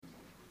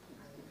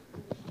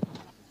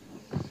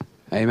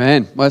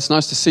Amen. Well, it's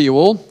nice to see you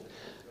all.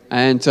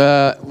 And,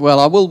 well,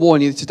 I will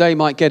warn you, today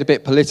might get a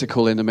bit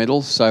political in the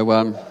middle, so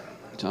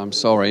I'm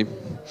sorry.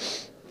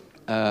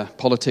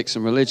 Politics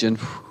and religion.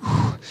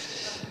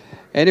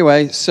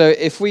 Anyway, so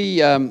if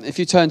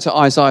you turn to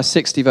Isaiah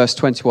 60, verse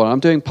 21,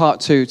 I'm doing part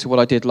 2 to what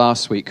I did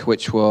last week,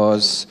 which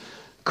was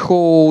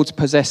called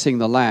Possessing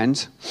the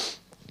Land.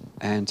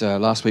 And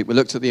last week we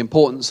looked at the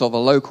importance of a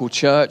local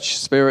church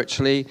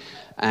spiritually,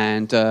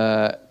 and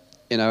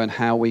and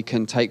how we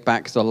can take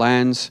back the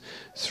land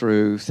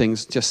through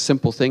things, just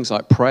simple things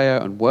like prayer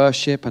and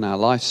worship and our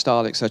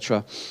lifestyle,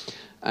 etc.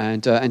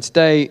 And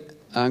today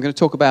I'm going to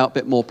talk about a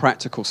bit more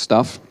practical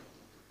stuff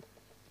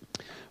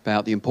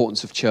about the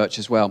importance of church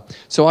as well.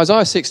 So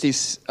Isaiah 60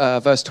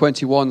 verse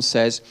 21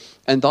 says,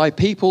 "And thy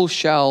people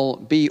shall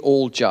be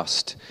all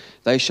just.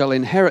 They shall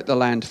inherit the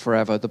land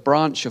forever, the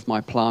branch of my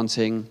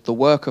planting, the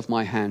work of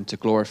my hand to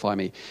glorify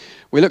me."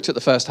 We looked at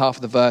the first half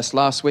of the verse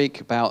last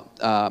week about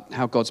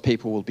how God's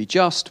people will be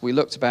just. We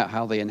looked about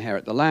how they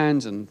inherit the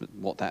land and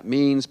what that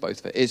means,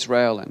 both for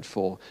Israel and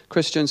for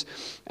Christians.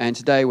 And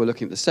today we're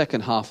looking at the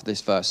second half of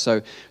this verse.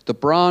 So, the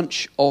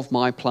branch of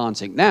my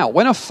planting. Now,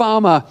 when a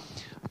farmer,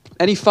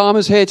 any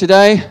farmers here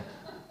today?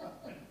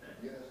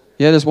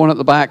 Yeah, there's one at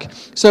the back.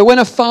 So when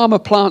a farmer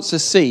plants a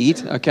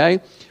seed, okay,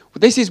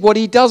 this is what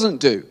he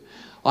doesn't do.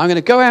 I'm going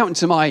to go out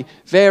into my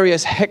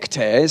various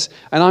hectares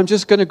and I'm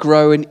just going to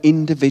grow an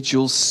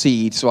individual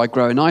seed. So I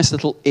grow a nice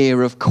little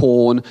ear of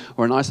corn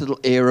or a nice little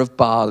ear of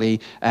barley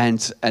and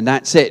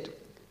that's it.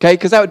 Okay,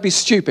 because that would be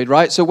stupid,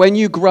 right? So when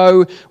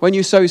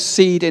you sow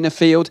seed in a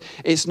field,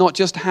 it's not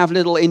just have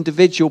little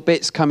individual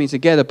bits coming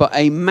together, but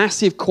a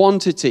massive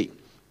quantity.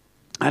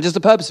 That is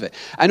the purpose of it.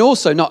 And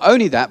also, not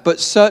only that, but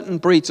certain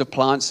breeds of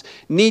plants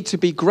need to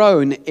be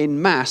grown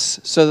in mass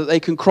so that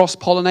they can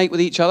cross-pollinate with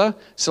each other.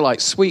 So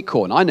like sweet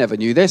corn. I never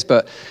knew this,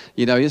 but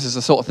this is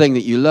the sort of thing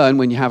that you learn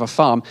when you have a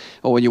farm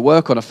or when you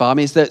work on a farm,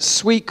 is that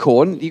sweet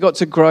corn, you got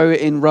to grow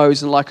it in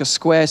rows and like a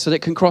square so that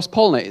it can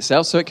cross-pollinate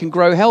itself, so it can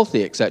grow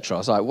healthy, etc. I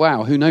was like,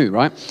 wow, who knew,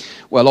 right?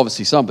 Well,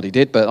 obviously somebody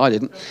did, but I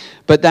didn't.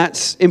 But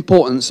that's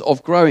importance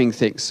of growing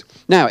things.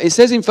 Now, it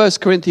says in 1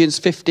 Corinthians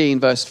 15,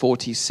 verse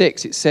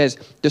 46, it says,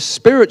 "The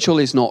spiritual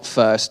is not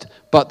first,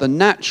 but the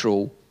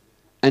natural,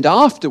 and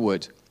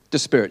afterward the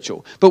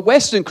spiritual." But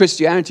Western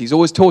Christianity has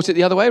always taught it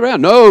the other way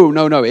around.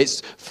 No.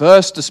 It's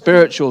first the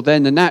spiritual,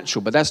 then the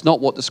natural. But that's not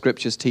what the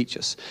scriptures teach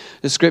us.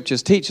 The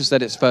scriptures teach us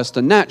that it's first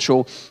the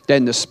natural,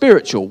 then the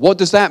spiritual. What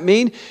does that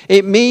mean?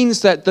 It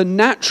means that the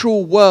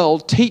natural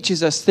world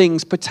teaches us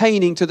things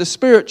pertaining to the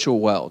spiritual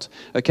world.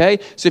 Okay?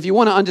 So if you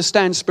want to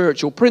understand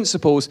spiritual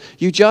principles,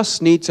 you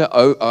just need to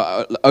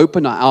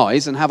open our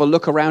eyes and have a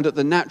look around at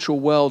the natural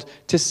world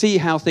to see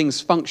how things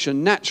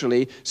function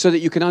naturally so that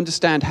you can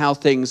understand how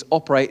things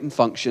operate and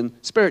function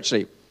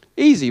spiritually.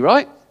 Easy,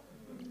 right?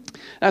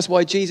 That's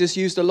why Jesus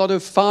used a lot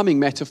of farming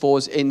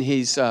metaphors in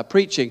his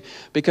preaching,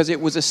 because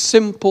it was a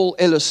simple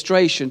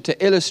illustration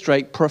to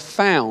illustrate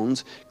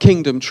profound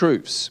kingdom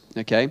truths.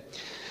 Okay?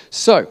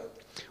 So,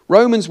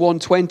 Romans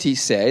 1:20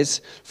 says,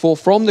 "For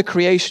from the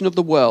creation of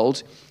the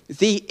world,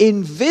 the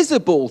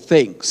invisible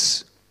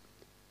things,"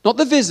 not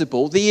the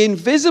visible, the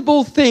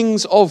invisible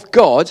things of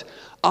God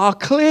are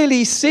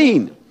clearly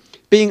seen,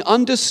 being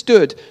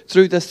understood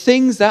through the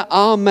things that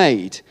are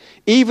made,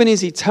 even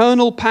his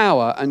eternal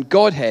power and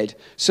Godhead,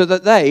 so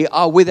that they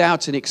are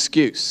without an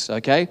excuse,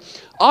 okay?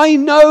 I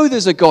know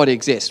there's a God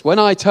exists. When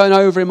I turn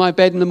over in my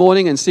bed in the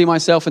morning and see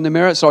myself in the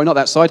mirror, sorry, not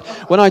that side.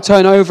 When I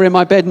turn over in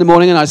my bed in the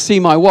morning and I see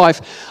my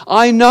wife,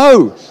 I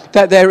know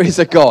that there is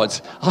a God.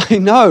 I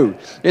know.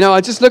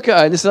 I just look at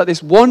her and it's like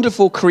this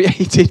wonderful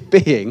created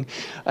being,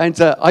 and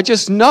I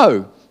just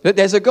know that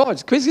there's a God.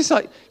 Because it's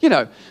like,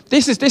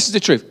 this is the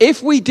truth.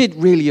 If we did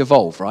really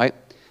evolve, right?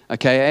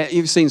 Okay,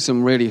 you've seen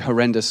some really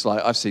horrendous,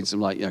 I've seen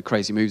some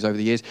crazy movies over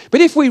the years. But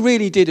if we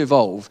really did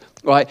evolve,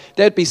 right,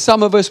 there'd be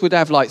some of us would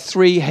have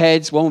 3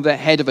 heads, one with the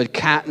head of a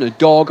cat and a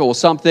dog or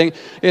something.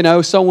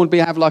 Someone would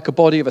have a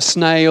body of a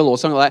snail or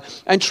something like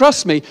that. And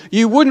trust me,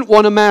 you wouldn't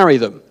want to marry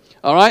them.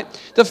 All right?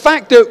 The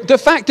fact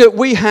that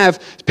we have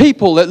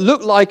people that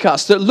look like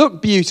us, that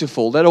look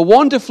beautiful, that are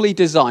wonderfully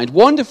designed,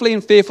 wonderfully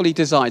and fearfully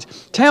designed,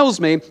 tells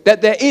me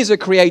that there is a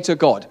creator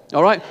God.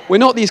 All right? We're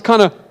not these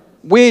kind of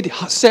weird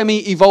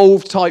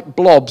semi-evolved type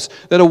blobs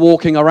that are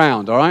walking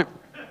around, all right?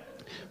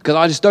 Because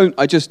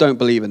I just don't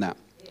believe in that.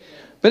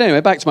 But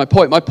anyway, back to my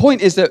point. My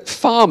point is that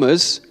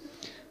farmers,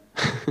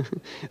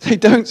 they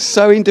don't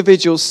sow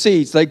individual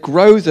seeds, they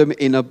grow them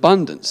in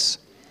abundance.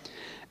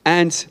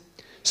 And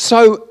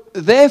so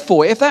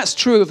therefore, if that's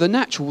true of the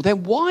natural,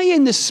 then why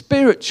in the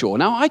spiritual?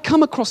 Now, I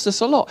come across this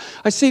a lot.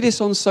 I see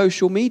this on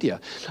social media.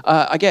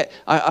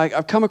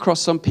 I've come across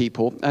some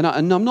people, and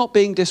I'm not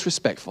being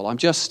disrespectful. I'm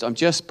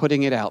just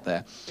putting it out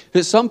there.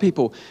 That some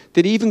people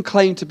that even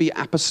claim to be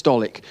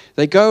apostolic,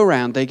 they go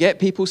around, they get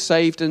people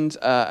saved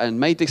and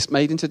made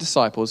into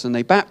disciples, and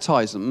they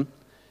baptize them,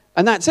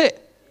 and that's it.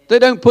 They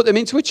don't put them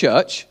into a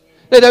church.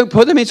 They don't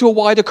put them into a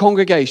wider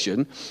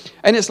congregation.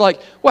 And it's like,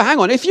 well, hang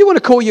on. If you want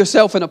to call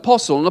yourself an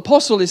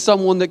apostle is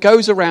someone that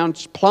goes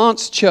around,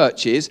 plants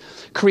churches,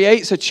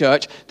 creates a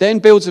church, then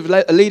builds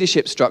a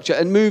leadership structure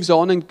and moves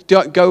on and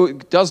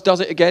does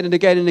it again and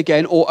again and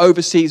again, or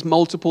oversees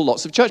multiple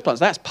lots of church plants.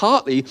 That's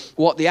partly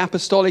what the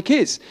apostolic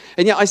is.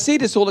 And yet I see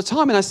this all the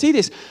time, and I see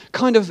this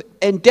kind of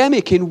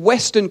endemic in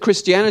Western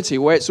Christianity,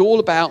 where it's all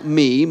about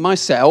me,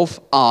 myself,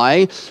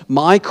 I,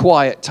 my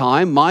quiet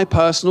time, my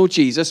personal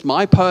Jesus,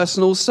 my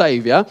personal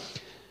Savior.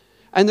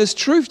 And there's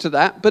truth to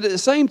that, but at the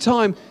same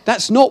time,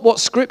 that's not what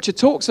Scripture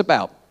talks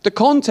about. The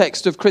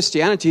context of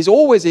Christianity is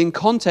always in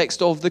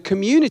context of the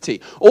community,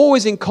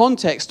 always in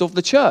context of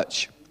the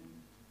church.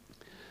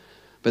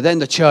 But then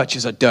the church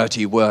is a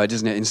dirty word,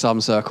 isn't it, in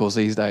some circles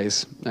these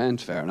days? And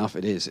fair enough,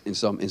 it is in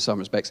some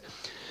respects.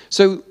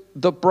 So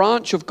the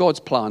branch of God's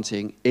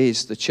planting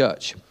is the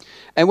church.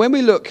 And when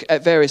we look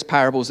at various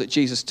parables that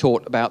Jesus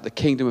taught about the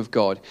kingdom of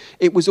God,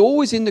 it was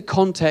always in the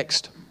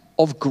context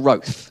of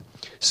growth.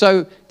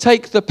 So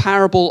take the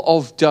parable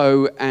of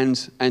dough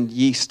and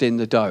yeast in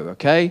the dough,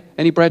 okay?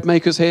 Any bread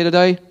makers here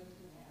today?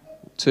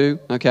 2?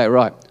 Okay,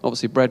 right.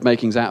 Obviously bread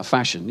making's out of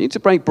fashion. You need to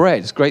break bread.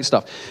 It's great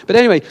stuff. But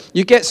anyway,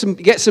 you get some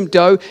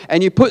dough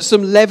and you put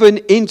some leaven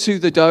into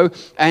the dough,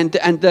 and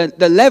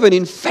the leaven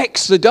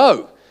infects the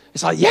dough.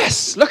 It's like,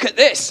 yes, look at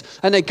this.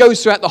 And it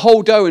goes throughout the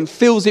whole dough and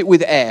fills it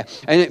with air.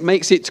 And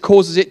it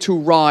causes it to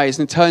rise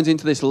and turns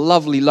into this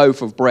lovely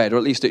loaf of bread, or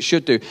at least it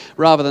should do,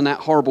 rather than that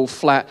horrible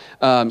flat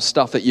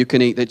stuff that you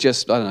can eat that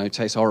just, I don't know,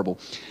 tastes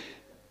horrible.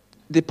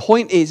 The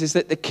point is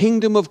that the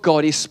kingdom of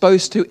God is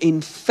supposed to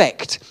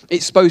infect.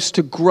 It's supposed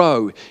to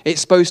grow.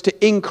 It's supposed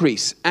to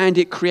increase, and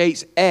it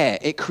creates air.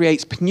 It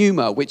creates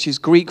pneuma, which is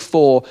the Greek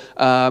for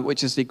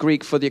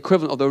the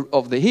equivalent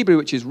of the Hebrew,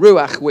 which is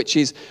ruach, which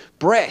is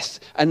breath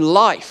and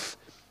life.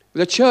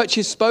 The church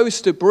is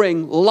supposed to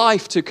bring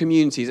life to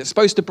communities. It's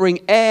supposed to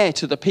bring air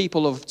to the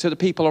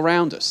people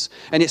around us,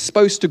 and it's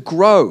supposed to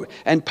grow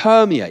and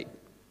permeate.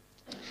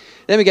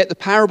 Then we get the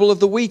parable of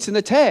the wheat and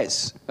the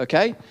tares.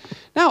 Okay.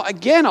 Now,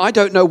 again, I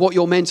don't know what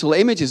your mental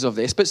image is of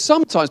this, but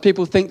sometimes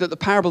people think that the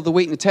parable of the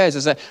wheat and the tares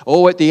is that,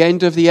 at the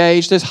end of the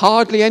age, there's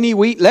hardly any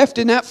wheat left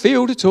in that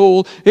field at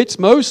all. It's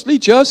mostly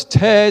just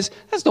tares.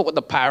 That's not what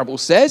the parable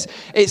says.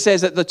 It says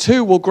that the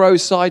two will grow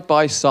side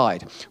by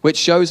side, which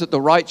shows that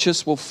the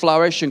righteous will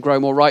flourish and grow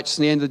more righteous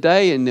in the end of the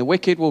day, and the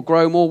wicked will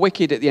grow more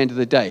wicked at the end of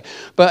the day.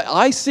 But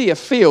I see a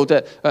field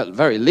that, at the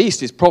very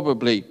least, is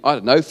probably,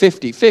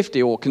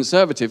 50-50, or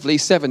conservatively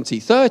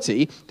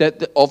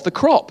 70-30 of the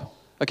crop.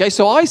 Okay,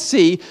 so I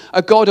see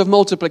a God of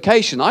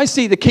multiplication. I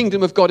see the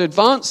kingdom of God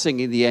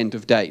advancing in the end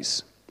of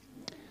days.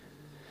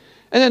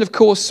 And then, of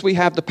course, we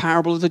have the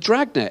parable of the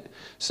dragnet.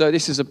 So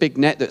this is a big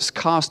net that's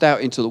cast out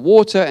into the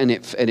water, and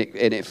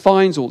it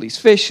finds all these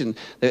fish, and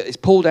it's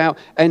pulled out.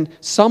 And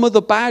some of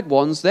the bad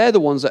ones, they're the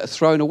ones that are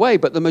thrown away,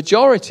 but the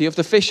majority of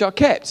the fish are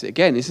kept.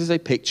 Again, this is a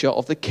picture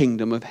of the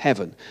kingdom of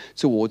heaven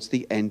towards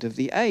the end of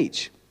the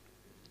age.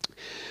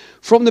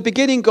 From the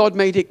beginning, God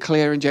made it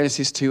clear in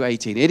Genesis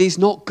 2:18, it is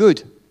not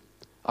good.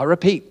 I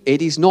repeat,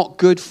 it is not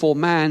good for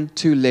man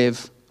to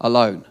live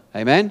alone.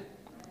 Amen?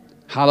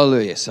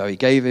 Hallelujah. So he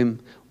gave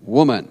him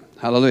woman.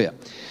 Hallelujah.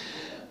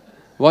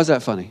 Why is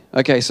that funny?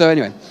 Okay, so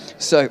anyway.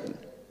 So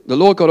the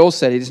Lord God also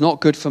said it is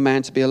not good for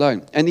man to be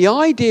alone. And the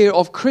idea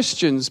of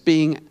Christians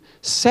being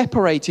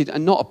separated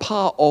and not a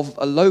part of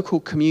a local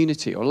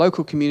community or a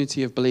local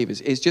community of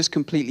believers is just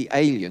completely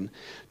alien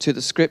to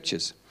the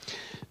Scriptures.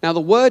 Now,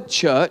 the word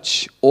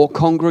church or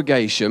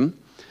congregation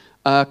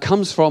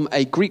comes from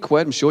a Greek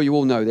word, I'm sure you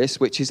all know this,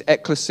 which is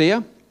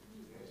ekklesia.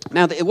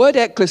 Now, the word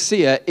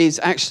ekklesia is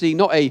actually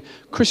not a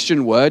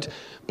Christian word,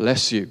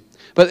 bless you.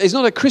 But it's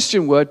not a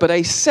Christian word, but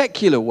a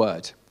secular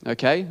word,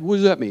 okay? What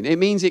does that mean? It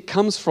means it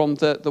comes from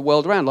the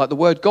world around. Like the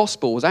word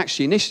gospel was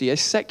actually initially a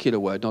secular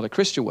word, not a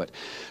Christian word.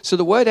 So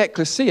the word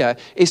ekklesia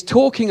is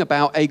talking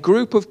about a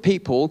group of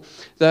people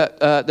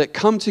that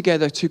come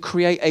together to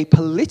create a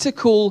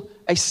political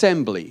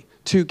assembly,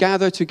 to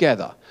gather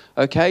together,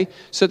 okay?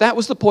 So that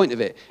was the point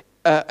of it.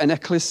 An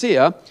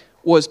ecclesia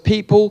was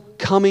people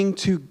coming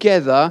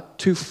together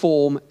to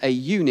form a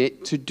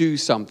unit to do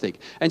something.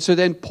 And so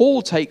then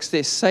Paul takes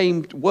this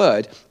same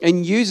word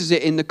and uses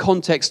it in the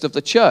context of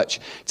the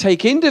church.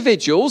 Take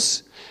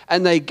individuals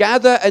and they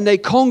gather and they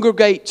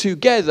congregate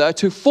together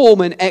to form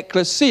an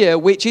ecclesia,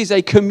 which is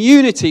a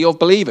community of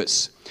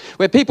believers.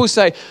 Where people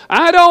say,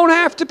 I don't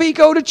have to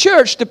go to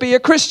church to be a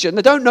Christian.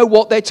 They don't know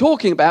what they're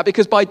talking about,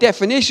 because by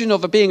definition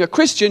of being a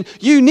Christian,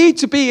 you need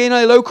to be in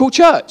a local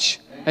church.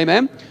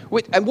 Amen?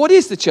 And what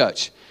is the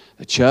church?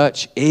 The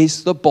church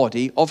is the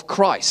body of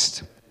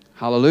Christ.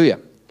 Hallelujah.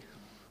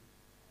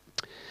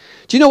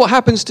 Do you know what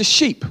happens to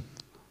sheep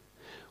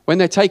when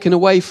they're taken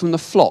away from the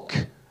flock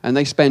and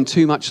they spend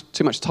too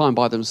much time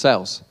by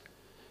themselves?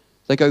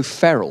 They go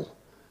feral.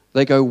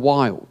 They go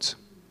wild.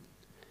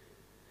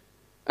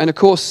 And of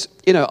course,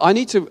 I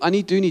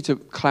do need to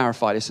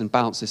clarify this and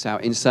balance this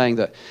out in saying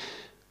that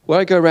when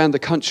I go around the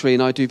country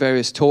and I do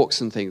various talks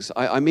and things,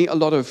 I meet a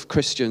lot of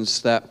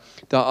Christians that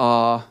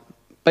are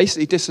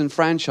basically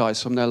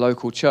disenfranchised from their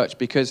local church,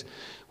 because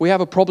we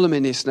have a problem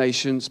in this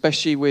nation,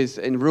 especially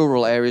in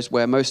rural areas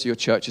where most of your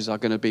churches are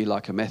going to be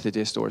like a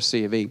Methodist or a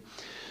C of E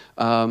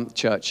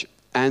church.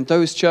 And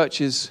those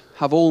churches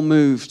have all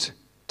moved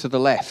to the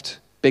left,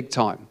 big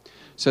time.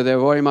 So they're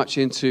very much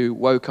into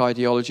woke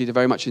ideology, they're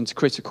very much into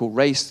critical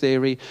race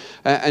theory,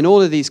 and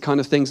all of these kind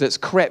of things that's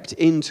crept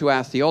into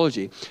our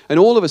theology. And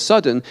all of a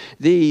sudden,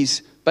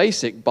 these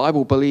basic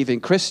Bible-believing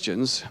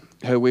Christians,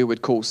 who we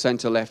would call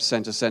center-left,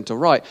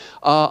 center-right,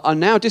 are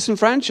now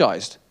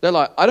disenfranchised. They're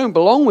like, I don't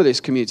belong with this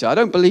community. I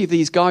don't believe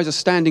these guys are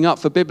standing up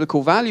for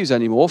biblical values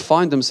anymore,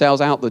 find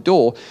themselves out the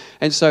door.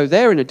 And so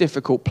they're in a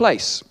difficult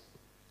place.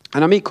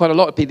 And I meet quite a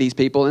lot of these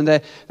people, and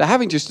they're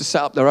having just to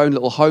set up their own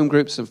little home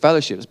groups and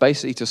fellowships,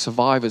 basically to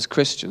survive as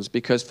Christians,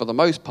 because for the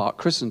most part,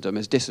 Christendom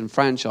has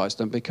disenfranchised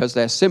them because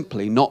they're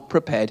simply not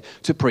prepared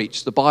to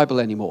preach the Bible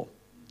anymore.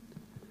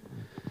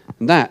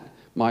 And that,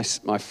 my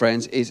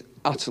friends, is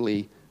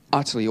utterly,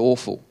 utterly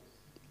awful.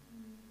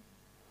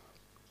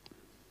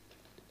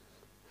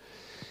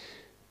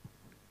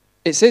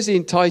 It says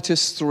in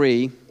Titus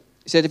 3,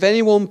 it said, if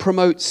anyone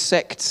promotes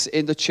sects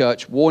in the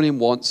church, warn him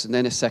once and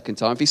then a second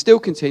time. If he still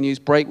continues,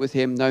 break with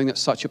him, knowing that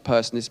such a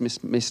person is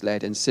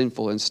misled and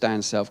sinful and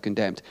stands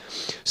self-condemned.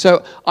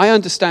 So I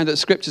understand that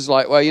Scripture's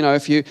like, well, you know,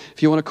 if you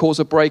want to cause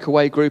a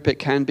breakaway group, it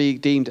can be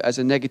deemed as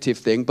a negative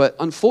thing. But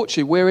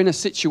unfortunately, we're in a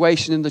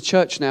situation in the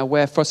church now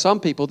where for some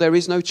people there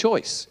is no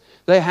choice.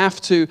 They have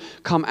to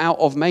come out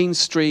of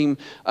mainstream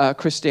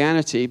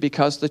Christianity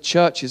because the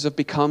churches have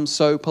become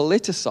so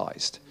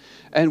politicized.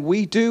 And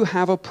we do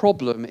have a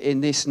problem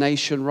in this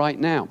nation right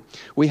now.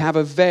 We have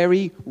a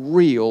very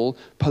real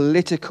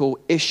political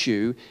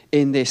issue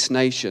in this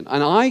nation.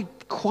 And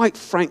quite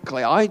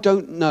frankly, I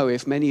don't know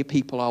if many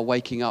people are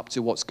waking up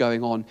to what's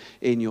going on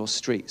in your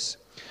streets.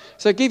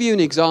 So I'll give you an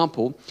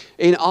example.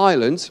 In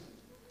Ireland,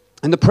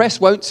 and the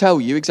press won't tell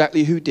you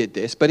exactly who did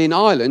this, but in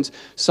Ireland,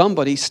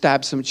 somebody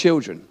stabbed some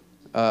children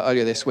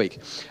earlier this week.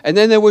 And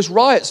then there was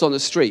riots on the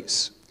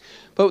streets.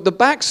 But the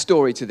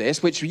backstory to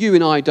this, which you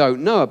and I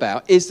don't know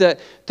about, is that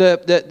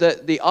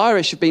the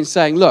Irish have been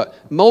saying, look,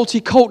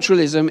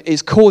 multiculturalism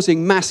is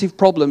causing massive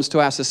problems to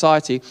our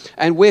society,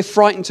 and we're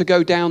frightened to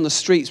go down the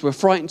streets, we're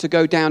frightened to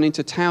go down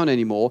into town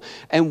anymore.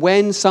 And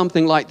when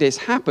something like this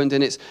happened,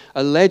 and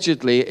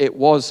it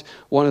was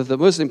one of the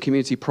Muslim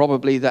community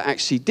probably that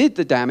actually did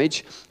the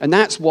damage, and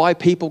that's why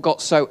people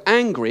got so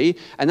angry,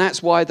 and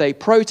that's why they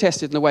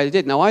protested in the way they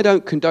did. Now, I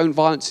don't condone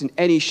violence in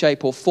any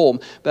shape or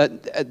form,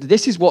 but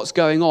this is what's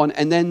going on.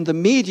 And then the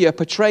media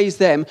portrays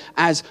them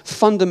as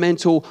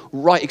fundamental,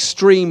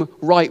 extreme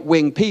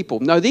right-wing people.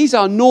 No, these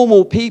are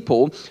normal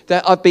people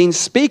that have been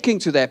speaking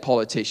to their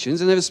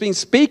politicians and have been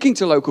speaking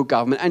to local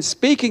government and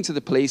speaking to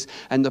the police,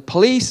 and the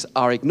police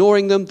are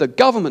ignoring them, the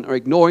government are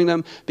ignoring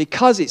them,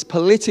 because it's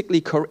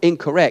politically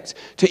incorrect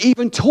to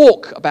even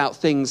talk about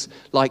things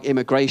like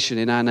immigration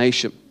in our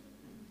nation.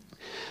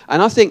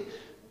 And I think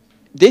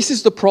this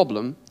is the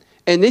problem,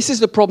 and this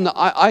is the problem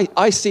that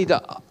I see,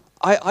 that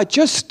I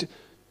just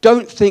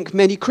don't think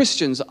many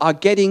Christians are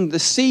getting the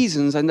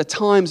seasons and the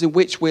times in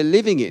which we're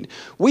living in.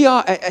 We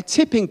are at a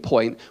tipping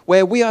point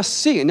where we are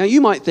seeing, now you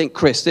might think,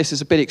 Chris, this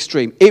is a bit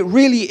extreme. It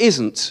really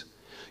isn't.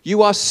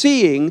 You're at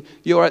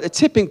the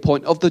tipping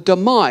point of the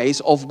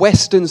demise of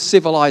Western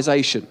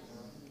civilization.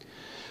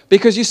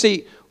 Because you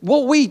see,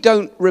 what we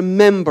don't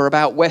remember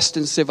about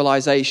Western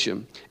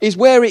civilization is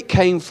where it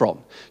came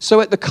from.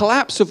 So at the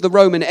collapse of the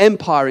Roman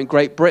Empire in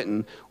Great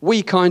Britain,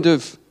 we kind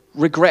of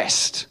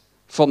regressed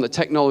from the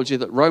technology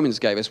that Romans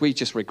gave us. We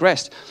just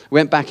regressed. We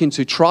went back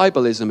into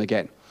tribalism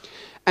again.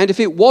 And if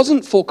it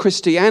wasn't for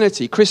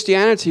Christianity,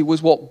 Christianity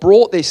was what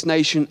brought this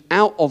nation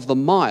out of the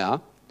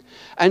mire.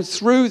 And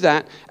through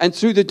that, and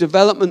through the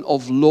development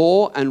of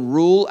law and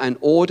rule and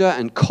order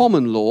and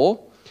common law,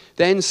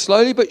 then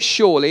slowly but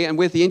surely, and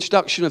with the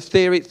introduction of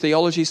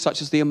theology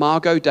such as the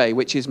Imago Dei,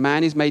 which is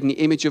man is made in the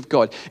image of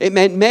God, it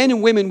meant men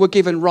and women were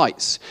given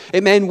rights.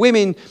 It meant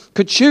women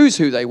could choose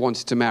who they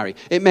wanted to marry.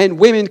 It meant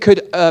women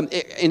could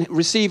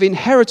receive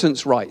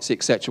inheritance rights,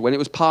 etc., when it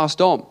was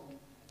passed on.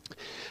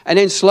 And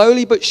then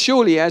slowly but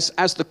surely, as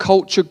the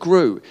culture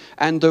grew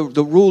and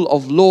the rule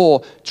of law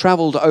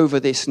traveled over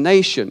this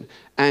nation,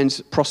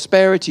 and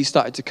prosperity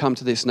started to come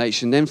to this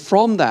nation, then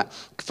from that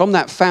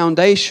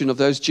foundation of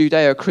those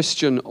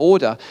Judeo-Christian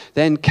order,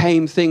 then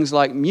came things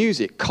like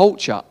music,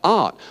 culture,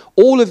 art,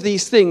 all of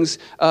these things,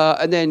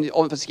 and then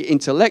obviously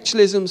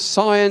intellectualism,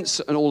 science,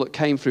 and all that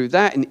came through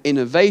that, and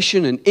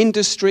innovation and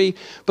industry.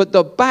 But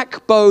the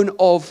backbone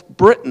of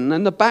Britain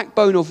and the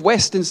backbone of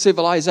Western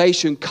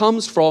civilization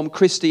comes from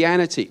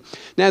Christianity.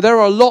 Now, there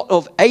are a lot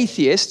of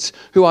atheists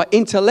who are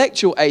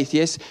intellectual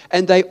atheists,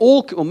 and they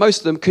all, or most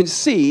of them,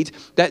 concede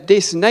that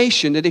this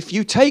nation, that if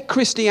you take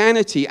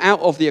Christianity out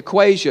of the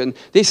equation,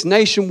 this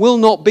nation will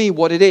not be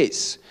what it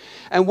is.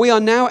 And we are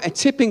now at a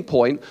tipping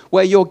point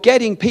where you're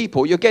getting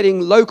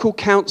local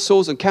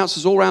councils and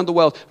councils all around the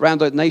world, around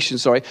the nation,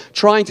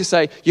 trying to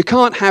say, you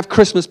can't have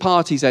Christmas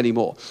parties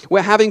anymore.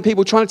 We're having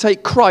people trying to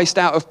take Christ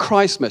out of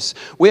Christmas.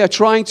 We are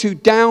trying to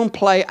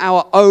downplay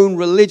our own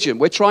religion.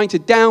 We're trying to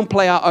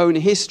downplay our own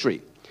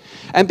history.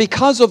 And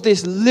because of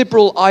this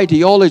liberal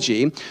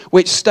ideology,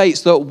 which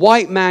states that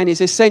white man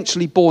is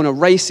essentially born a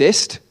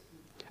racist,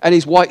 and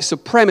is white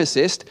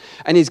supremacist,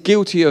 and is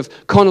guilty of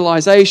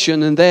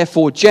colonization and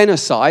therefore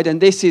genocide,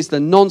 and this is the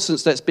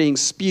nonsense that's being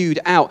spewed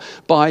out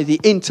by the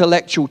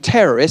intellectual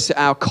terrorists at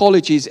our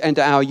colleges and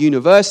our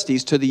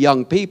universities to the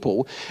young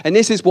people, and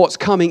this is what's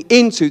coming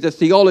into the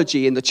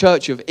theology in the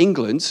Church of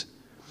England.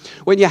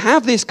 When you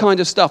have this kind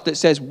of stuff that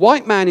says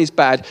white man is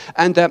bad,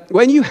 and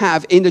when you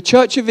have in the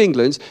Church of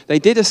England, they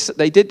did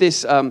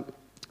this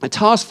a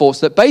task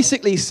force that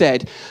basically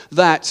said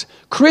that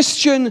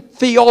Christian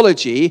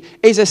theology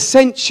is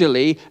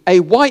essentially a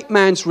white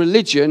man's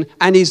religion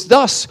and is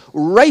thus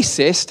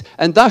racist,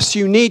 and thus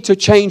you need to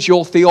change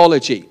your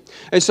theology.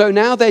 And so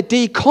now they're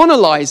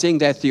decolonizing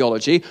their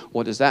theology.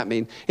 What does that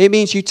mean? It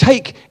means you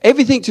take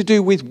everything to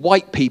do with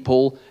white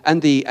people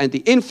and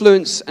the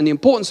influence and the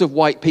importance of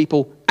white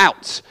people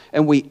out,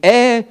 and we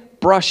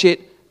airbrush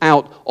it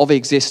out of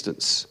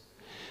existence.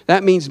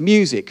 That means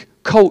music,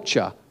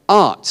 culture,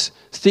 art,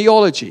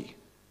 theology.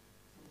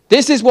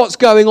 This is what's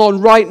going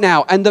on right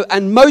now,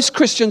 and most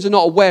Christians are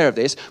not aware of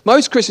this.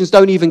 Most Christians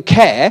don't even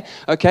care,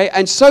 okay?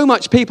 And so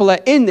much people are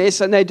in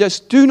this, and they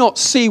just do not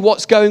see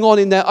what's going on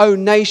in their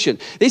own nation.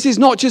 This is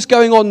not just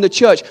going on in the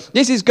church.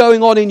 This is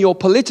going on in your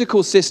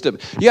political system.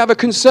 You have a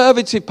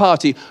Conservative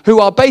Party who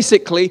are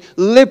basically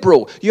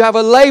liberal. You have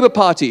a Labour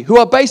Party who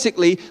are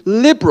basically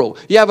liberal.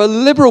 You have a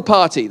Liberal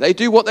Party. They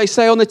do what they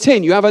say on the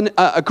tin. You have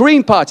a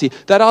Green Party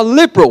that are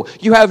liberal.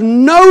 You have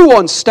no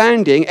one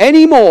standing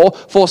anymore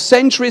for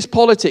centrist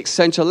politics.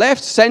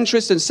 Centre-left,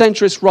 centrist, and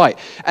centrist-right.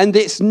 And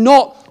it's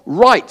not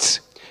right.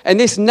 And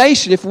this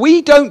nation, if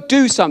we don't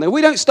do something, if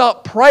we don't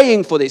start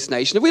praying for this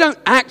nation, if we don't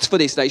act for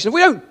this nation, if we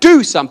don't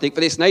do something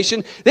for this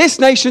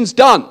nation's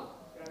done.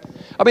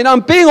 I mean, I'm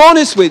being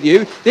honest with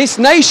you, this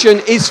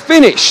nation is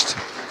finished.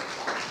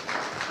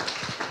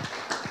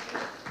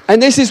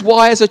 And this is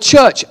why as a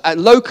church,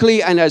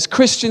 locally and as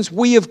Christians,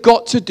 we have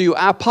got to do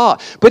our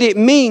part. But it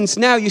means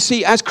now, you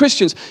see, as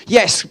Christians,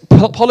 yes,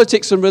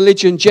 politics and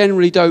religion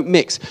generally don't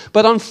mix.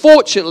 But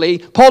unfortunately,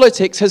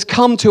 politics has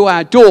come to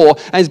our door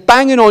and is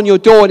banging on your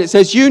door, and it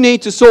says, you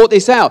need to sort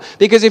this out.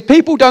 Because if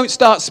people don't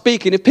start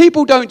speaking, if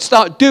people don't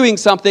start doing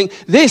something,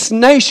 this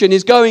nation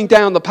is going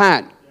down the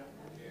pan.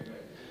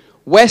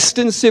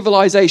 Western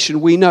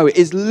civilization, we know,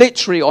 is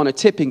literally on a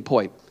tipping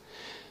point.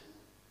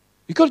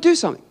 You've got to do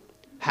something.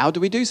 How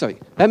do we do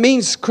something? That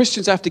means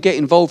Christians have to get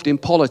involved in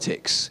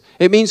politics.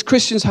 It means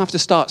Christians have to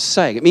start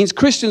saying. It means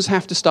Christians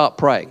have to start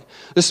praying.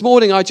 This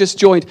morning I just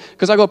joined,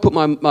 because I've got to put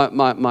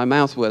my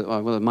mouth where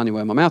the money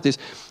where my mouth is.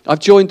 I've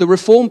joined the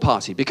Reform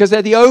Party because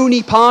they're the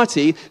only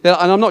party,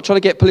 and I'm not trying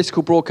to get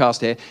political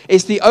broadcast here,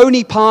 it's the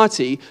only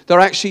party that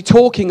are actually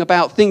talking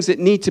about things that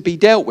need to be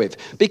dealt with.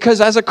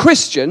 Because as a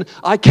Christian,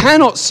 I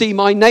cannot see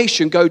my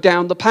nation go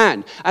down the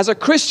pan. As a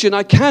Christian,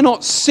 I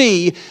cannot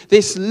see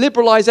this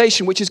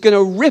liberalization which is going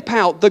to rip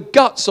out the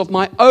guts of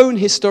my own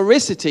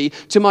historicity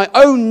to my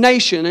own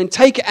nation and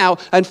take it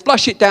out and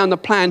flush it down the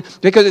pan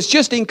because it's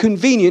just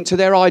inconvenient to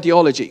their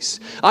ideologies.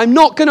 I'm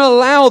not going to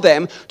allow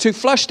them to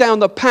flush down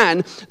the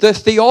pan the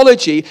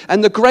theology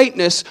and the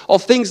greatness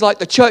of things like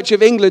the Church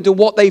of England and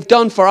what they've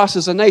done for us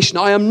as a nation.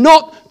 I am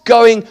not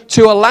going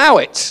to allow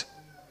it.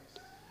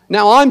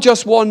 Now, I'm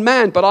just one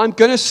man, but I'm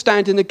going to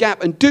stand in the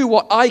gap and do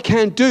what I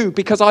can do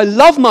because I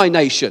love my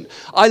nation.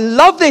 I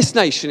love this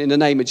nation in the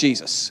name of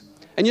Jesus.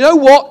 And you know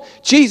what?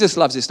 Jesus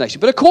loves this nation.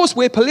 But of course,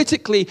 we're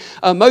politically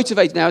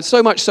motivated now.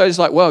 So much so it's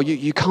like, well,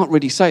 you can't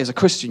really say as a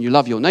Christian you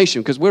love your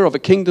nation because we're of a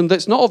kingdom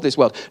that's not of this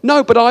world.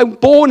 No, but I'm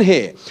born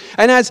here.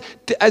 And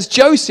as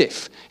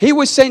Joseph, he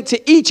was sent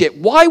to Egypt.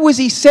 Why was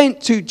he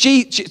sent to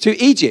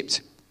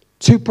Egypt?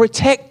 To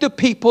protect the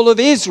people of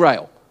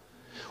Israel.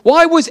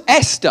 Why was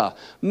Esther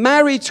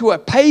married to a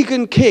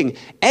pagan king?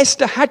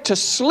 Esther had to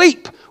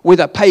sleep with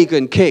a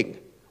pagan king.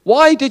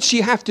 Why did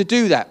she have to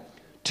do that?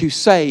 To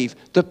save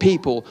the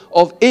people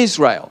of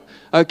Israel.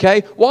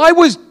 Okay? Why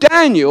was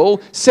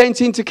Daniel sent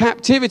into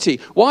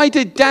captivity? Why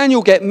did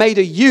Daniel get made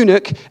a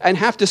eunuch and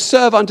have to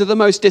serve under the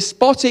most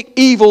despotic,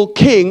 evil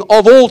king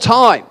of all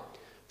time?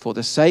 For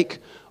the sake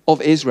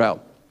of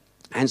Israel.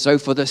 And so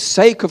for the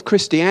sake of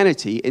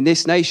Christianity in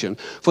this nation,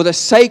 for the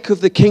sake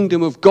of the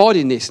kingdom of God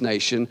in this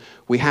nation,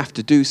 we have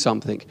to do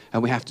something,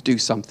 and we have to do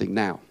something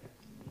now.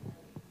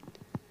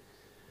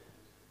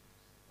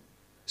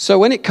 So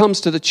when it comes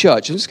to the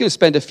church, I'm just going to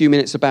spend a few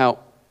minutes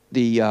about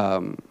the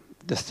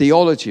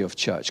theology of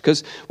church,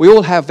 because we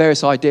all have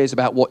various ideas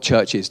about what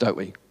church is, don't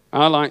we?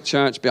 I like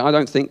church, but I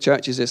don't think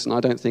church is this, and I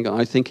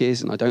think it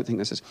is, and I don't think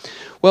this is.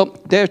 Well,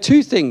 there are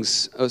two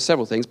things, or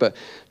several things, but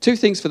two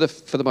things for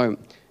the moment.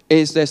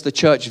 Is there's the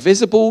church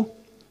visible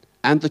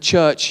and the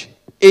church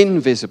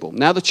invisible.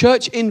 Now, the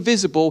church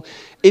invisible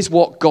is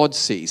what God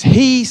sees.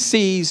 He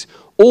sees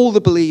all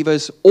the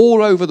believers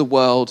all over the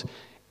world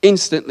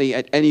instantly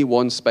at any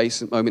one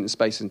moment in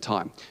space and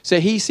time. So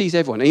he sees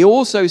everyone. And he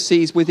also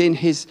sees within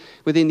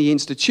the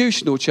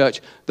institutional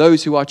church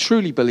those who are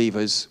truly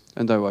believers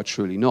and those who are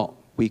truly not.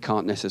 We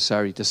can't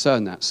necessarily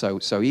discern that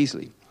so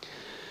easily.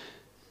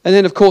 And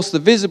then, of course, the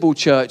visible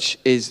church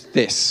is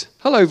this.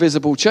 Hello,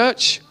 visible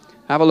church.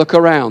 Have a look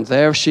around.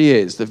 There she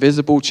is, the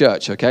visible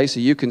church, okay? So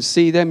you can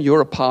see them.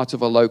 You're a part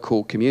of a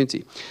local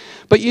community.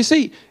 But you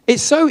see,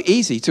 it's so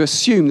easy to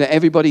assume that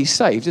everybody's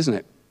saved, isn't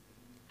it?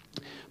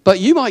 But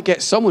you might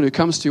get someone who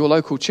comes to your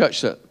local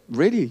church that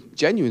really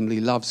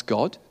genuinely loves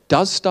God,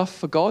 does stuff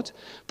for God,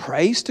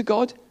 prays to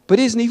God, but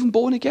isn't even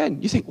born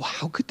again. You think, well,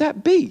 how could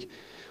that be?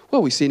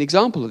 Well, we see an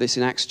example of this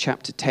in Acts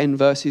chapter 10,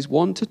 verses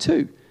 1 to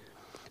 2.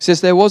 It says,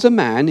 there was a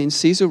man in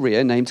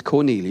Caesarea named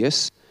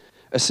Cornelius,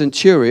 a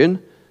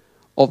centurion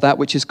of that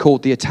which is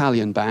called the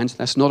Italian band.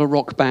 That's not a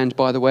rock band,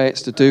 by the way.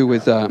 It's to do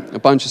with a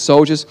bunch of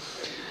soldiers.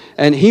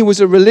 And he was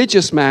a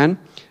religious man,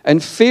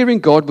 and fearing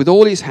God with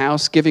all his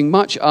house, giving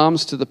much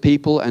alms to the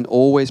people and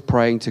always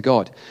praying to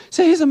God.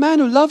 So here's a man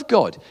who loved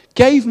God,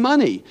 gave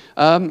money,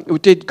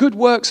 did good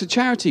works of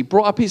charity,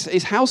 brought up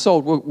his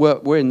household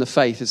were in the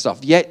faith and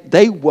stuff. Yet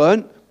they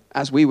weren't,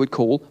 as we would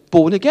call,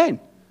 born again.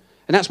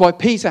 And that's why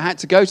Peter had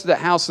to go to that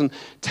house and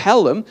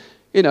tell them,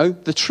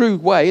 the true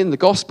way in the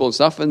gospel and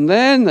stuff. And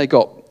then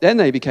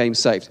they became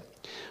saved.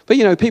 But,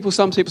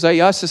 some people say,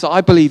 yes,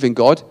 I believe in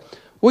God.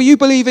 Well, you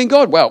believe in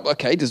God. Well,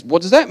 okay,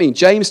 what does that mean?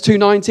 James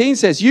 2:19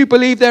 says, you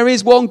believe there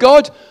is one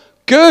God?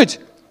 Good.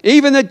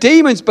 Even the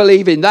demons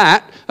believe in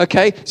that,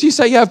 okay? So you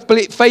say you have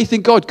faith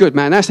in God. Good,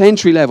 man. That's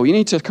entry level. You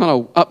need to kind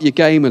of up your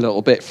game a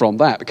little bit from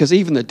that, because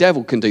even the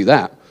devil can do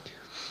that.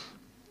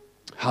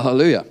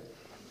 Hallelujah.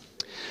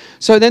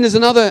 So then there's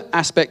another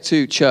aspect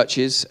to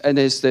churches, and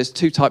there's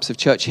two types of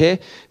church here.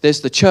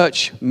 There's the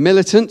church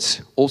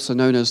militant, also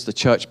known as the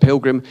church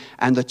pilgrim,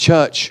 and the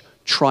church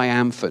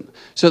triumphant.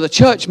 So the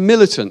church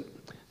militant,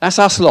 that's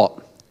us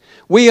lot.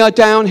 We are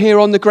down here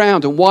on the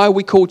ground. And why are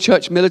we called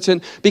church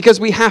militant? Because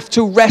we have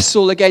to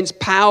wrestle against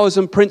powers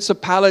and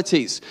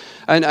principalities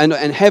and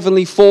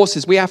heavenly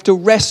forces. We have to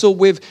wrestle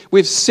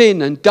with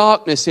sin and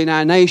darkness in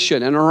our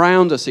nation and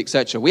around us,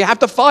 etc. We have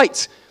to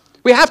fight.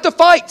 We have to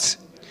fight.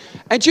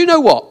 And do you know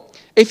what?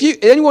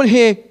 Anyone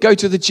here go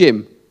to the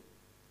gym?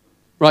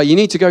 Right, you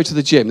need to go to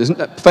the gym.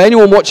 For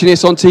anyone watching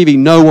this on TV,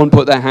 no one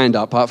put their hand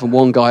up apart from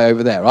one guy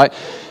over there, right?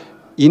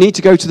 You need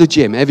to go to the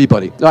gym,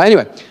 everybody.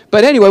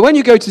 But anyway, when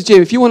you go to the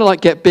gym, if you want to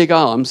get big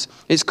arms,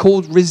 it's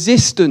called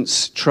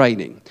resistance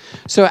training.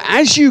 So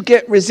as you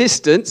get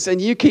resistance and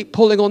you keep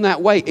pulling on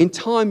that weight, in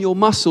time your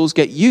muscles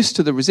get used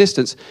to the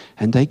resistance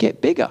and they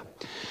get bigger.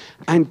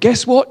 And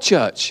guess what,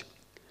 church?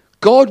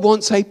 God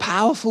wants a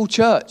powerful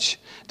church.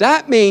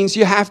 That means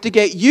you have to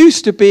get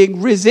used to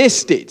being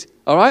resisted.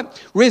 All right?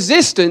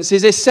 Resistance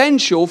is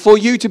essential for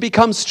you to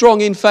become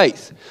strong in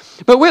faith.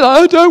 But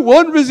I don't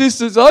want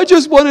resistance. I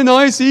just want a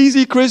nice,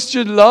 easy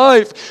Christian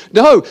life.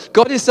 No,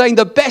 God is saying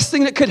the best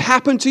thing that could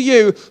happen to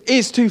you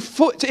is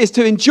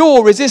to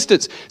endure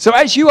resistance. So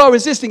as you are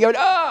resisting, going,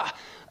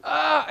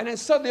 and then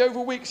suddenly over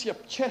weeks, your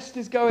chest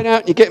is going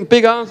out, and you're getting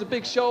big arms and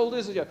big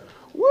shoulders, and you're,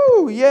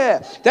 woo,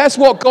 yeah. That's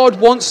what God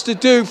wants to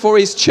do for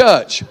his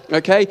church,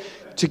 okay?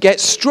 To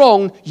get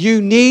strong,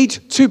 you need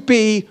to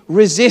be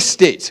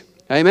resisted.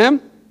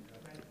 Amen?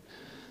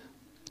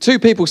 2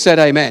 people said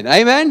amen.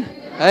 Amen?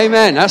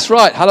 Amen. That's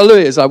right.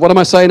 Hallelujah. It's like, what am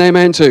I saying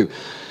amen to?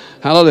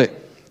 Hallelujah.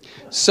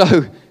 So,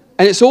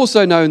 and it's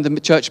also known, the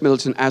church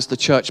militant, as the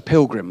church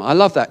pilgrim. I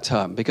love that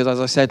term because, as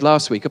I said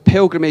last week, a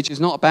pilgrimage is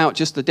not about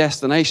just the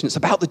destination. It's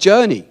about the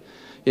journey.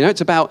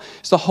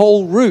 It's the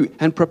whole route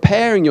and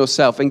preparing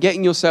yourself and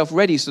getting yourself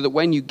ready so that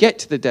when you get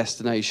to the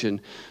destination,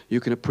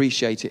 you can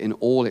appreciate it in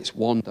all its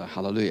wonder.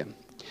 Hallelujah.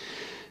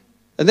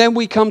 And then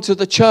we come to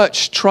the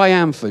church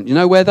triumphant. You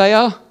know where they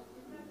are?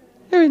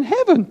 They're in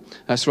heaven.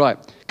 That's right.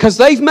 Because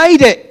they've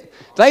made it.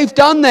 They've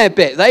done their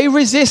bit. They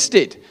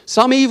resisted.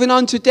 Some even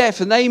unto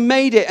death. And they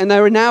made it. And they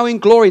are now in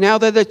glory. Now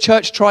they're the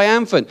church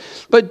triumphant.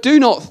 But do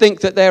not think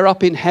that they're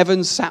up in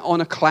heaven, sat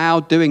on a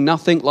cloud, doing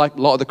nothing like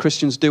a lot of the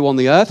Christians do on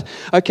the earth.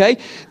 Okay?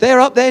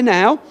 They're up there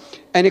now.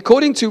 And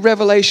according to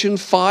Revelation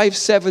 5,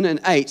 7,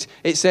 and 8,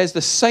 it says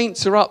the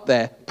saints are up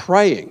there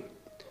praying.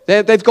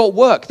 They've got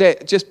work.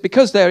 Just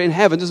because they're in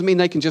heaven doesn't mean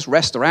they can just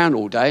rest around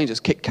all day and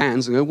just kick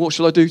cans and go, what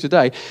shall I do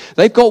today?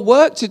 They've got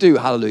work to do,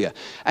 hallelujah.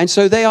 And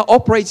so they are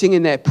operating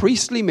in their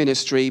priestly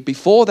ministry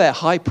before their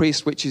high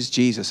priest, which is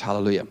Jesus,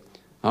 hallelujah.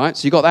 All right,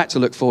 so you got that to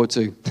look forward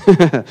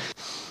to.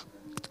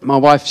 My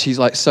wife, she's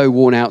so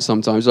worn out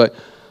sometimes. I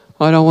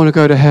don't want to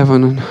go to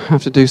heaven and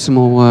have to do some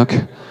more work.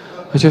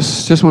 I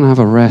just want to have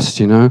a rest,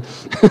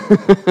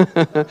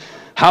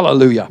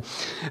 Hallelujah.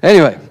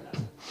 Anyway.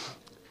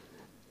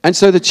 And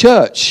so the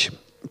church,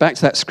 back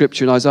to that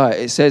scripture in Isaiah,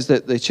 it says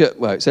that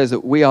it says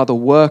that we are the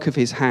work of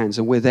his hands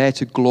and we're there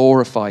to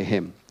glorify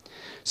him.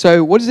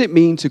 So what does it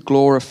mean to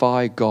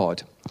glorify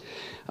God?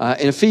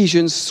 In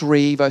Ephesians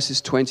 3,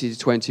 verses 20 to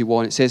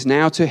 21, it says,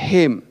 now to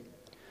him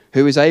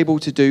who is able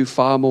to do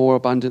far more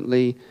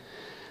abundantly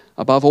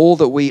above all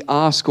that we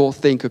ask or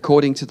think,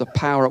 according to the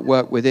power at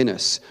work within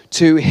us.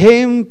 To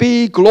him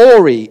be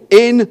glory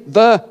in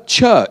the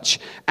church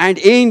and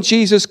in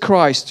Jesus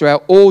Christ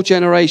throughout all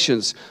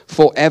generations,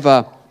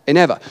 forever and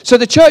ever. So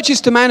the church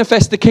is to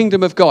manifest the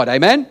kingdom of God.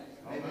 Amen?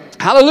 Amen.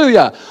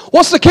 Hallelujah.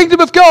 What's the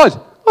kingdom of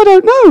God? I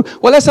don't know.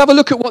 Well, let's have a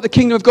look at what the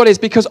kingdom of God is,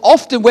 because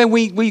often when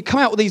we come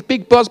out with these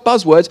big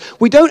buzzwords,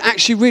 we don't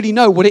actually really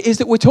know what it is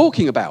that we're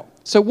talking about.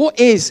 So what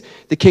is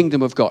the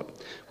kingdom of God?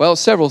 Well,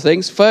 several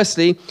things.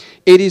 Firstly,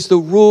 it is the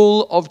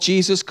rule of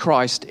Jesus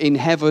Christ in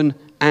heaven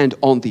and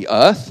on the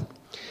earth.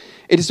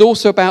 It is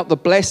also about the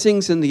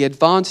blessings and the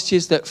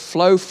advantages that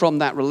flow from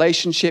that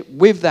relationship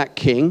with that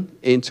king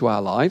into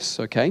our lives,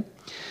 okay?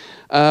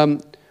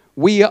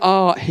 We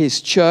are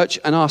his church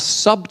and are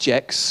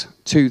subjects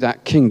to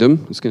that kingdom.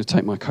 I'm just going to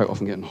take my coat off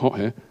and getting hot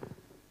here.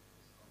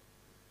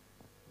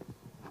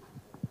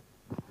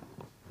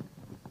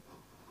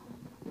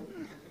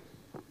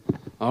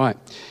 All right.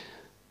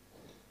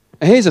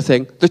 Here's the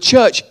thing. The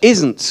church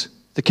isn't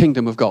the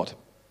kingdom of God.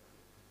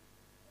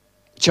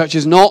 The church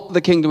is not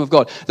the kingdom of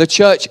God. The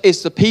church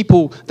is the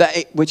people,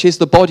 which is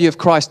the body of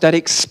Christ, that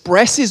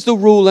expresses the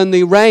rule and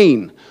the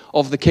reign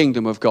of the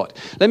kingdom of God.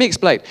 Let me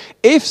explain.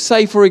 If,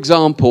 say, for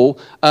example,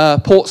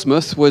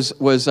 Portsmouth was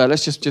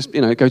let's just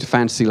go to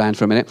fantasy land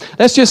for a minute.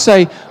 Let's just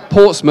say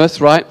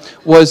Portsmouth, right,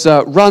 was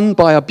run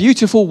by a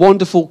beautiful,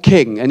 wonderful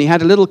king, and he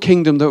had a little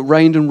kingdom that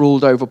reigned and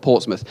ruled over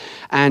Portsmouth.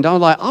 And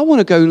I'm like, I want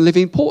to go and live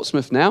in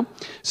Portsmouth now.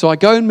 So I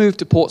go and move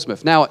to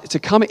Portsmouth. Now, to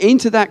come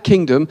into that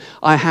kingdom,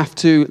 I have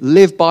to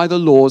live by the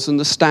laws and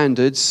the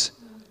standards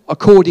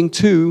according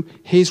to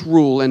his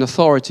rule and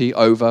authority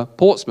over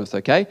Portsmouth,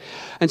 okay?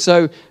 And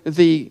so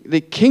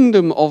the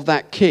kingdom of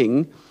that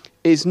king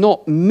is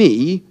not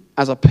me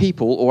as a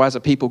people or as a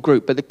people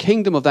group, but the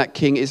kingdom of that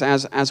king is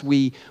as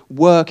we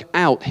work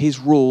out his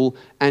rule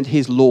and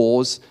his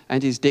laws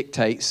and his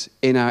dictates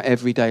in our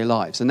everyday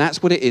lives. And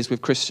that's what it is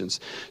with Christians.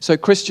 So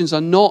Christians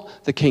are not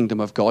the kingdom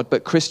of God,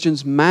 but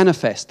Christians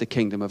manifest the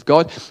kingdom of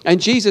God. And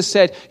Jesus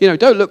said,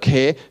 don't look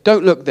here,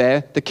 don't look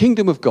there. The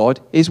kingdom of God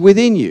is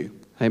within you.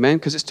 Amen?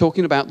 Because it's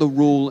talking about the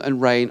rule and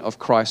reign of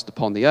Christ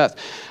upon the earth.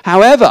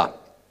 However,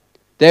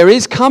 there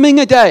is coming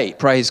a day,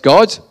 praise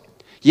God.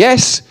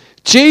 Yes,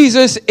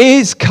 Jesus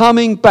is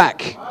coming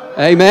back.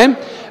 Amen?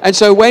 And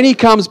so when he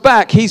comes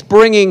back, he's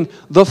bringing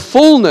the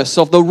fullness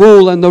of the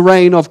rule and the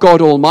reign of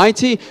God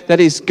Almighty that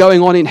is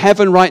going on in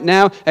heaven right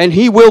now, and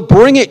he will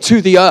bring it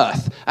to the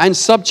earth and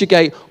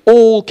subjugate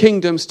all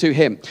kingdoms to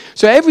him.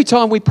 So every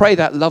time we pray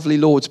that lovely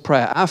Lord's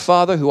Prayer, our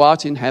Father who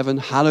art in heaven,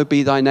 hallowed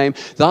be thy name.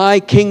 Thy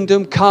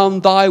kingdom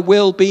come, thy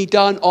will be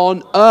done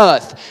on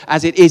earth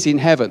as it is in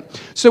heaven.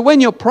 So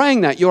when you're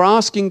praying that, you're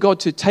asking God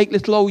to take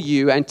little old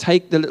you and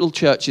take the little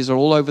churches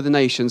all over the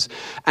nations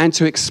and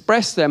to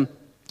express them,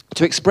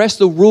 to express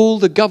the rule,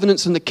 the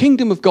governance, and the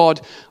kingdom of God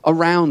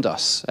around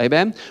us.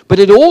 Amen? But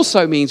it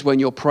also means when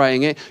you're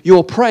praying it,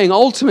 you're praying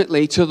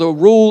ultimately to the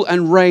rule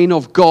and reign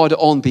of God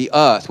on the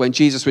earth when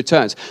Jesus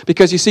returns.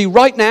 Because you see,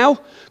 right now,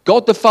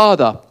 God the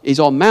Father is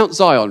on Mount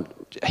Zion,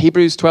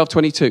 Hebrews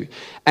 12:22,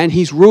 and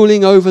he's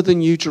ruling over the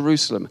New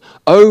Jerusalem,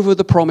 over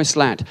the promised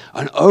land,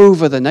 and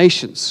over the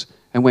nations.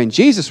 And when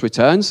Jesus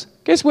returns,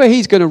 guess where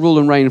he's going to rule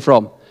and reign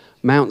from?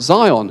 Mount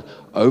Zion,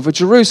 over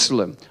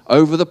Jerusalem,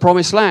 over the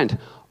promised land,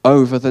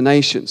 over the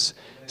nations,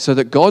 so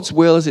that God's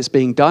will as it's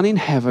being done in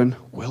heaven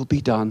will be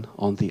done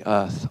on the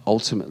earth,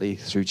 ultimately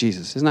through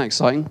Jesus. Isn't that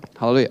exciting?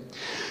 Hallelujah.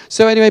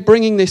 So anyway,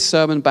 bringing this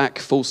sermon back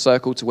full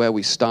circle to where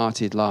we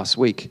started last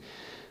week.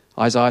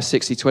 Isaiah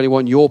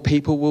 60:21, your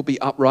people will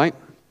be upright.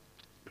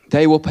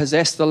 They will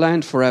possess the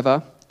land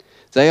forever.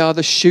 They are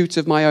the shoot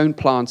of my own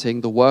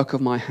planting, the work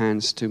of my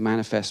hands to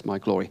manifest my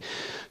glory.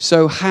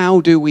 So how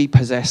do we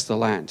possess the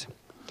land?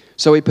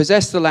 So we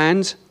possess the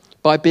land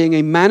by being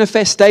a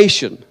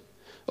manifestation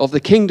of the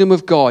kingdom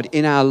of God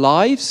in our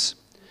lives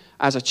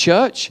as a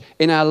church,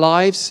 in our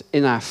lives,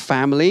 in our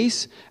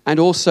families, and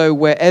also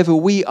wherever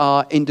we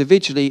are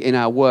individually in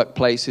our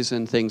workplaces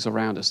and things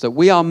around us. That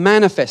we are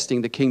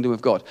manifesting the kingdom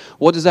of God.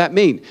 What does that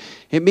mean?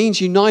 It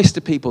means you're nice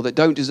to people that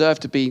don't deserve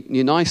to be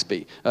nice.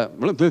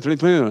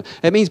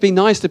 It means be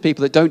nice to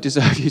people that don't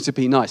deserve you to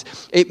be nice.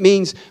 It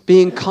means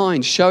being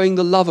kind, showing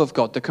the love of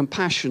God, the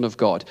compassion of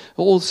God,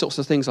 all sorts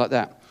of things like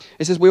that.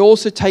 It says we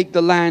also take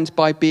the land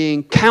by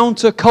being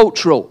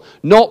countercultural,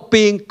 not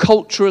being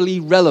culturally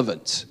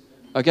relevant.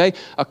 Okay?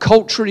 A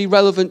culturally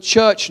relevant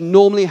church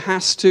normally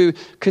has to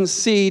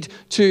concede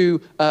to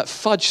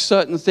fudge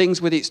certain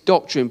things with its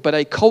doctrine, but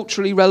a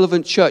culturally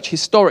relevant church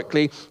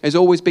historically has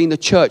always been the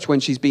church when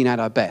she's been at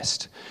her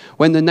best.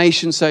 When the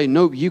nations say,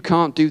 no, you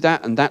can't do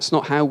that, and that's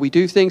not how we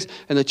do things,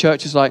 and the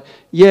church is like,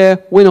 yeah,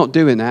 we're not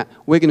doing that,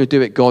 we're going to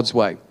do it God's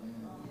way.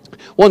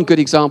 One good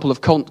example of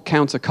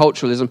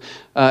counterculturalism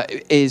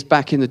is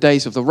back in the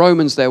days of the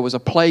Romans. There was a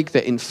plague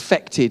that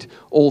infected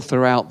all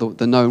throughout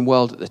the known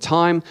world at the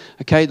time.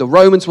 Okay, the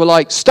Romans were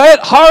like, stay at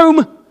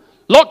home,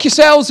 lock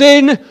yourselves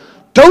in,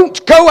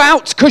 don't go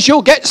out because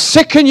you'll get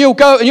sick and you'll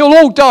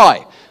all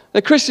die.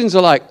 The Christians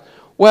are like,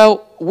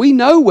 well, we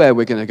know where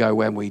we're going to go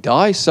when we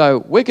die, so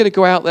we're going to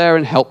go out there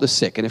and help the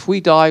sick. And if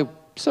we die,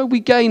 so we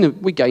gain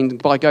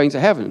by going to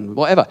heaven,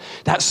 whatever.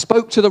 That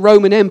spoke to the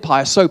Roman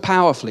Empire so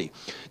powerfully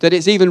that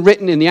it's even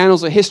written in the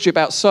annals of history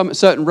about some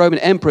certain Roman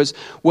emperors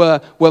were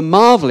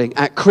marveling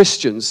at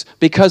Christians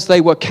because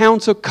they were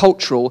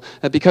countercultural,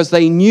 because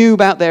they knew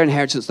about their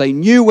inheritance, they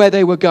knew where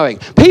they were going.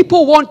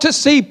 People want to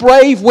see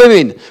brave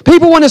women.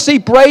 People want to see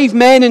brave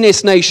men in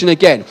this nation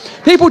again.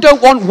 People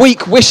don't want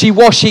weak,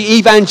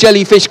 wishy-washy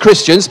evangelifish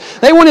Christians.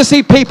 They want to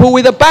see people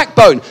with a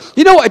backbone.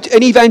 You know what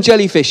an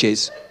evangelifish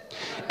is?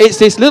 It's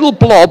this little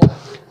blob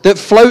that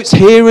floats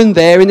here and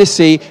there in the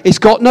sea. It's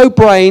got no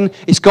brain.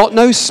 It's got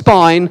no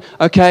spine.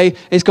 Okay,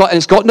 it's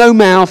got no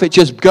mouth. It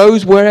just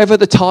goes wherever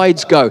the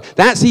tides go.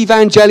 That's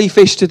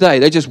evangelifish today.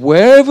 They're just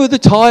wherever the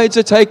tides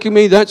are taking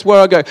me. That's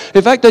where I go.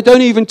 In fact, they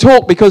don't even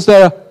talk because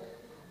they're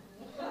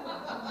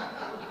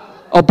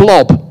a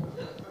blob.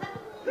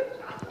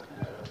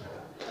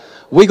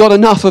 We got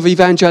enough of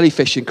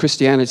evangelifish in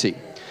Christianity.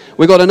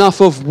 We got enough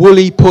of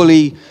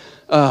woolly-pully,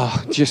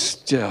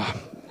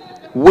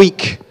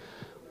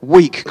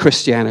 weak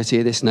Christianity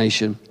in this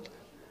nation.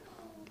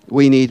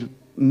 We need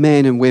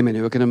men and women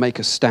who are going to make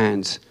a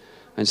stand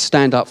and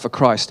stand up for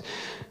Christ.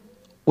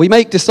 We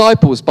make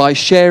disciples by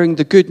sharing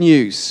the good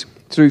news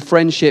through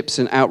friendships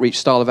and outreach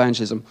style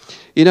evangelism.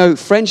 You know,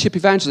 friendship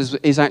evangelism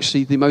is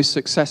actually the most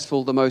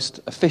successful, the most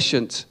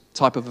efficient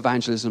type of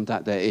evangelism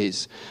that there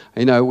is.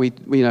 You know, we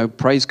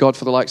praise God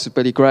for the likes of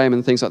Billy Graham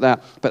and things like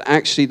that, but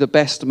actually the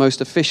best,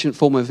 most efficient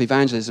form of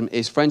evangelism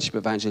is friendship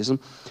evangelism.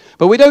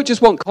 But we don't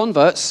just want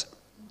converts.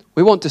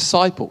 We want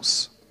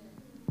disciples.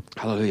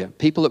 Hallelujah.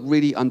 People that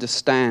really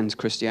understand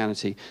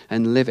Christianity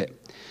and live it.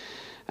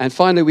 And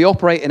finally, we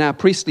operate in our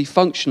priestly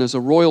function as a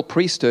royal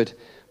priesthood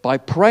by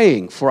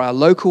praying for our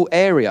local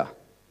area,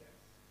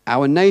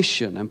 our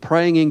nation, and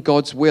praying in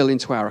God's will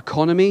into our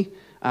economy,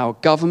 our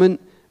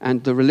government,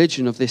 and the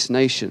religion of this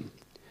nation.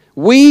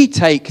 We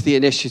take the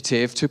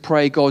initiative to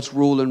pray God's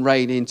rule and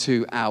reign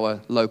into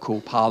our local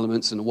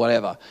parliaments and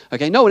whatever.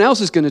 Okay, no one else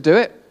is going to do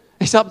it.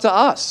 It's up to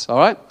us, all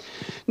right?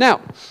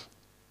 Now,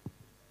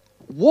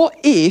 what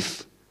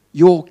if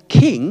your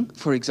king,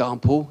 for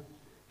example,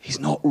 is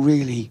not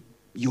really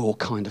your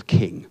kind of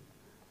king?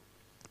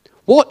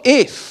 What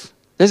if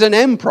there's an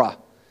emperor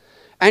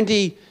and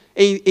he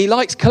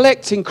likes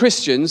collecting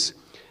Christians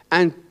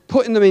and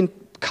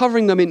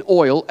covering them in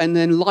oil and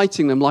then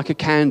lighting them like a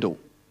candle?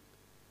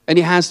 And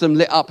he has them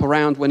lit up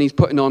around when he's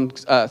putting on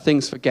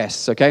things for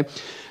guests, okay?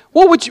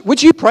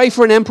 Would you pray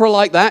for an emperor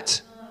like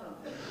that?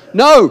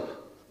 No,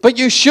 but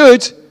you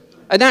should.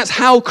 And that's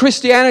how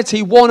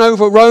Christianity won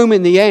over Rome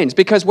in the end.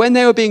 Because when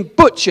they were being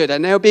butchered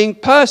and they were being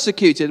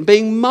persecuted and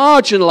being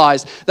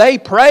marginalized, they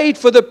prayed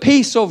for the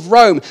peace of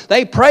Rome.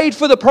 They prayed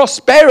for the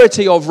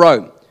prosperity of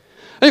Rome.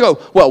 And you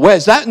go, well,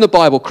 where's that in the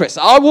Bible, Chris?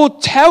 I will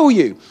tell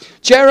you.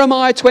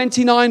 Jeremiah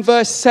 29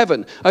 verse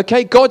 7.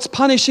 Okay, God's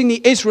punishing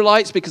the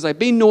Israelites because they've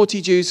been naughty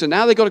Jews, so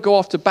now they've got to go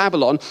off to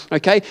Babylon.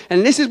 Okay,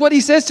 and this is what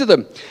he says to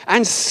them.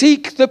 And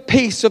seek the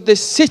peace of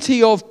this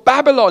city of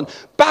Babylon.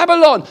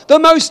 Babylon, the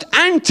most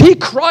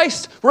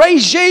antichrist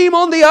regime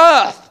on the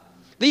earth.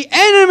 The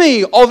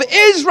enemy of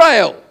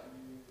Israel.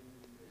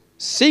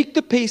 Seek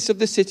the peace of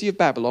the city of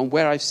Babylon,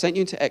 where I've sent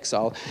you into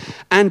exile,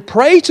 and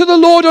pray to the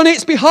Lord on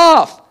its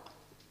behalf.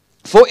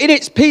 For in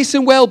its peace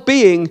and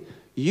well-being,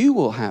 you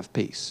will have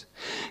peace.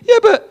 Yeah,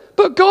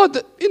 but God,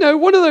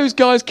 one of those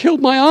guys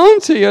killed my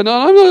auntie, and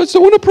I don't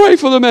want to pray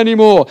for them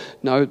anymore.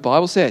 No, the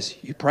Bible says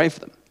you pray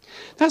for them.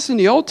 That's in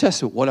the Old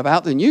Testament. What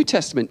about the New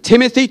Testament?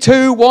 Timothy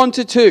 2,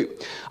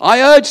 1-2.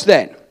 I urge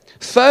then,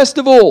 first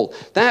of all,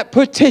 that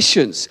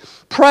petitions,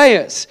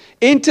 prayers,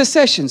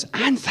 intercessions,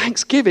 and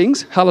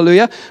thanksgivings,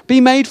 hallelujah,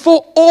 be made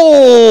for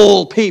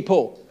all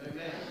people.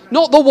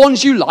 Not the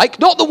ones you like,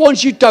 not the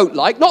ones you don't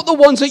like, not the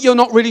ones that you're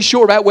not really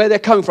sure about where they're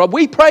coming from.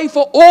 We pray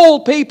for all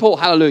people,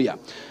 hallelujah.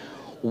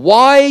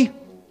 Why?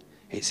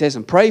 It says,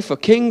 and pray for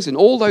kings and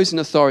all those in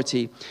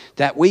authority,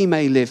 that we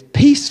may live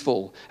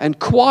peaceful and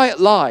quiet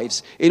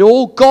lives in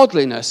all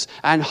godliness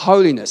and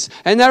holiness.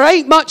 And there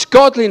ain't much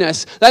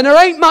godliness, and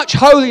there ain't much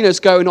holiness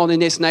going on in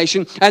this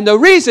nation. And the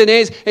reason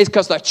is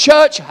because the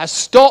church has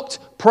stopped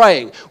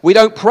praying. We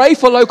don't pray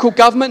for local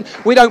government.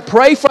 We don't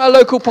pray for our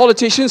local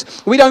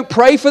politicians. We don't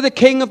pray for the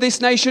king of this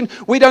nation.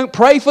 We don't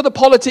pray for the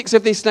politics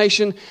of this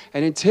nation.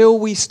 And until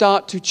we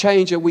start to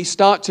change and we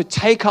start to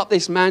take up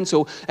this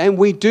mantle and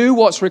we do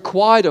what's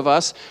required of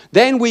us,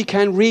 then we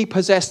can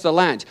repossess the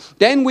land.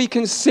 Then we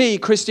can see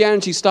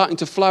Christianity starting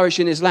to flourish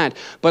in this land.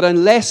 But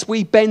unless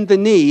we bend the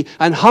knee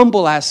and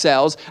humble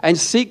ourselves and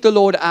seek the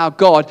Lord our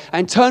God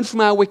and turn from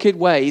our wicked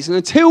ways, and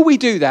until we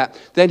do that,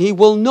 then he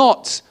will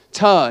not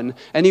turn,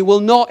 and he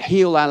will not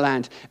heal our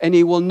land, and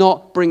he will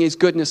not bring his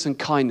goodness and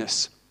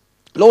kindness.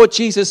 Lord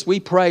Jesus, we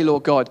pray,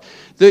 Lord God,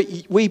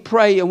 that we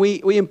pray and we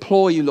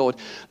implore you, Lord.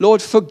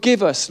 Lord,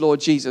 forgive us,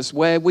 Lord Jesus,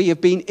 where we have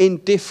been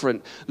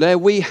indifferent, where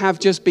we have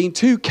just been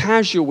too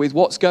casual with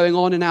what's going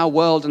on in our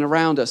world and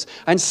around us,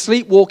 and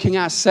sleepwalking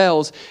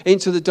ourselves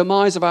into the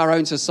demise of our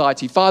own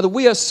society. Father,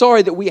 we are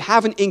sorry that we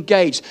haven't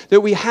engaged,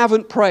 that we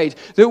haven't prayed,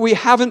 that we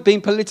haven't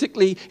been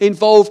politically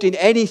involved in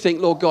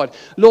anything, Lord God.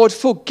 Lord,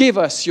 forgive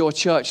us, your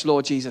church,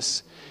 Lord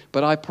Jesus.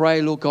 But I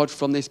pray, Lord God,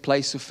 from this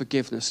place of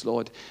forgiveness,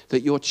 Lord,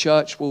 that your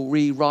church will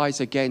re-rise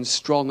again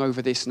strong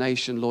over this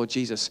nation, Lord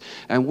Jesus.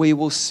 And we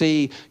will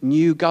see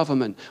new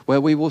government,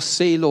 where we will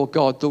see, Lord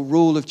God, the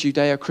rule of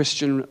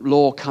Judeo-Christian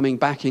law coming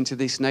back into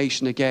this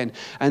nation again.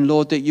 And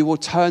Lord, that you will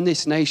turn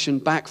this nation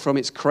back from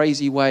its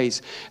crazy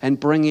ways and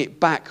bring it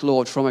back,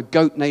 Lord, from a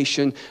goat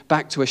nation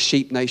back to a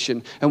sheep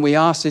nation. And we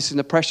ask this in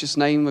the precious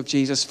name of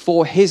Jesus,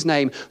 for his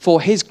name,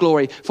 for his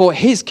glory, for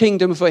his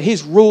kingdom, for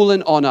his rule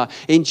and honor.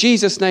 In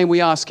Jesus' name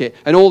we ask it.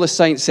 And all the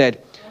saints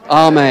said,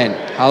 Amen.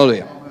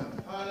 Hallelujah.